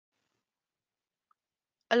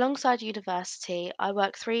Alongside university, I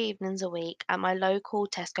work 3 evenings a week at my local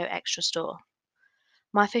Tesco Extra store.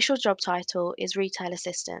 My official job title is retail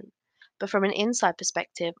assistant, but from an inside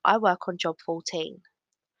perspective, I work on job 14.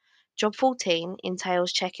 Job 14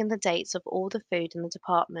 entails checking the dates of all the food in the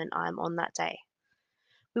department I am on that day.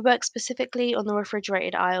 We work specifically on the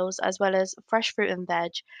refrigerated aisles as well as fresh fruit and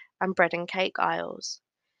veg and bread and cake aisles.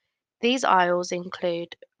 These aisles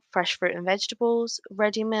include fresh fruit and vegetables,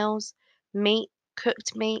 ready meals, meat,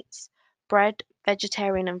 cooked meats, bread,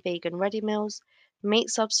 vegetarian and vegan ready meals, meat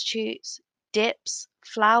substitutes, dips,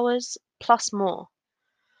 flours, plus more.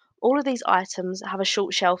 All of these items have a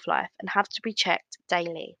short shelf life and have to be checked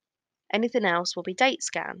daily. Anything else will be date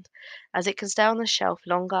scanned, as it can stay on the shelf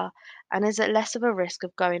longer and is at less of a risk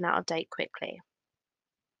of going out of date quickly.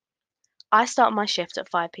 I start my shift at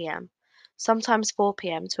 5 p.m., sometimes 4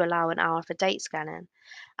 p.m. to allow an hour for date scanning,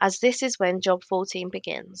 as this is when job 14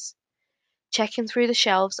 begins. Checking through the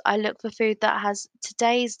shelves, I look for food that has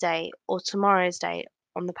today's date or tomorrow's date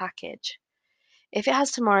on the package. If it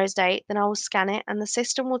has tomorrow's date, then I will scan it and the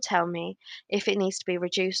system will tell me if it needs to be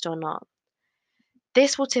reduced or not.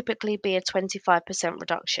 This will typically be a 25%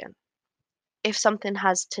 reduction. If something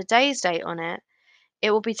has today's date on it,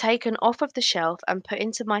 it will be taken off of the shelf and put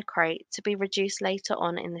into my crate to be reduced later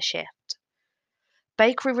on in the shift.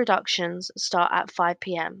 Bakery reductions start at 5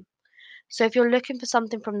 p.m. So if you're looking for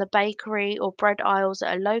something from the bakery or bread aisles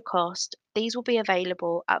at a low cost, these will be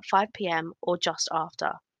available at 5 p.m. or just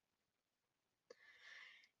after.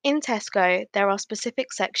 In Tesco, there are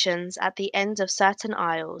specific sections at the end of certain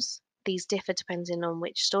aisles, these differ depending on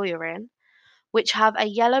which store you're in, which have a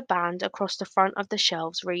yellow band across the front of the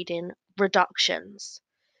shelves reading reductions.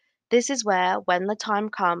 This is where, when the time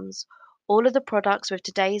comes, all of the products with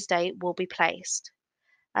today's date will be placed.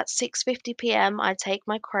 At 6:50 p.m., I take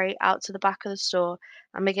my crate out to the back of the store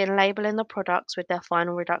and begin labeling the products with their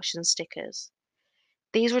final reduction stickers.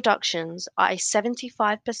 These reductions are a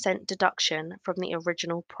 75% deduction from the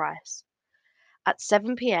original price. At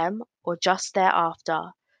 7 p.m. or just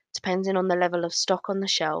thereafter, depending on the level of stock on the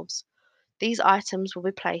shelves, these items will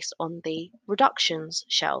be placed on the reductions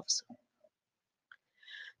shelves.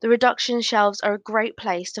 The reduction shelves are a great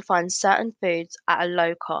place to find certain foods at a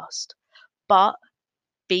low cost, but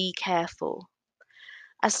be careful.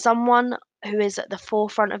 As someone who is at the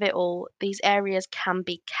forefront of it all, these areas can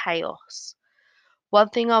be chaos. One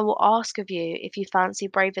thing I will ask of you if you fancy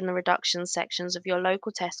braving the reduction sections of your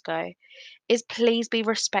local Tesco is please be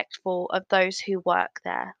respectful of those who work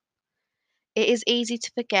there. It is easy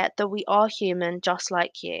to forget that we are human just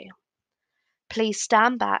like you. Please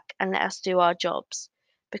stand back and let us do our jobs,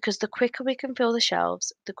 because the quicker we can fill the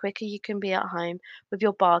shelves, the quicker you can be at home with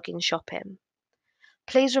your bargain shopping.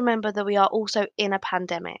 Please remember that we are also in a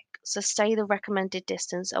pandemic, so stay the recommended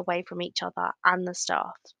distance away from each other and the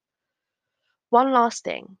staff. One last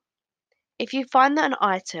thing. If you find that an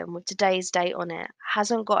item with today's date on it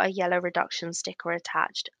hasn't got a yellow reduction sticker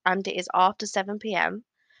attached and it is after 7 p.m.,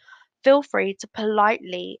 feel free to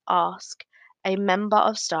politely ask a member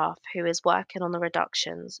of staff who is working on the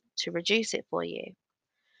reductions to reduce it for you.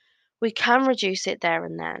 We can reduce it there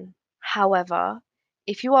and then. However,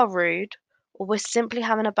 if you are rude or we're simply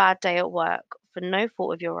having a bad day at work for no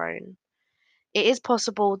fault of your own, it is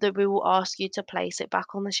possible that we will ask you to place it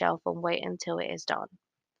back on the shelf and wait until it is done.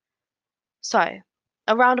 So,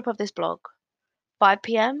 a roundup of this blog: 5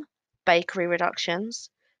 p.m., bakery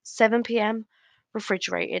reductions; 7 p.m.,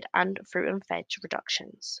 refrigerated and fruit and veg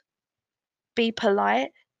reductions. Be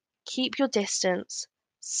polite, keep your distance,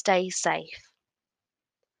 stay safe.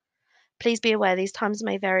 Please be aware these times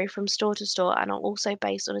may vary from store to store and are also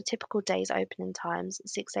based on a typical day's opening times,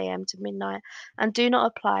 6 a.m. to midnight, and do not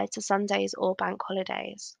apply to Sundays or bank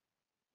holidays.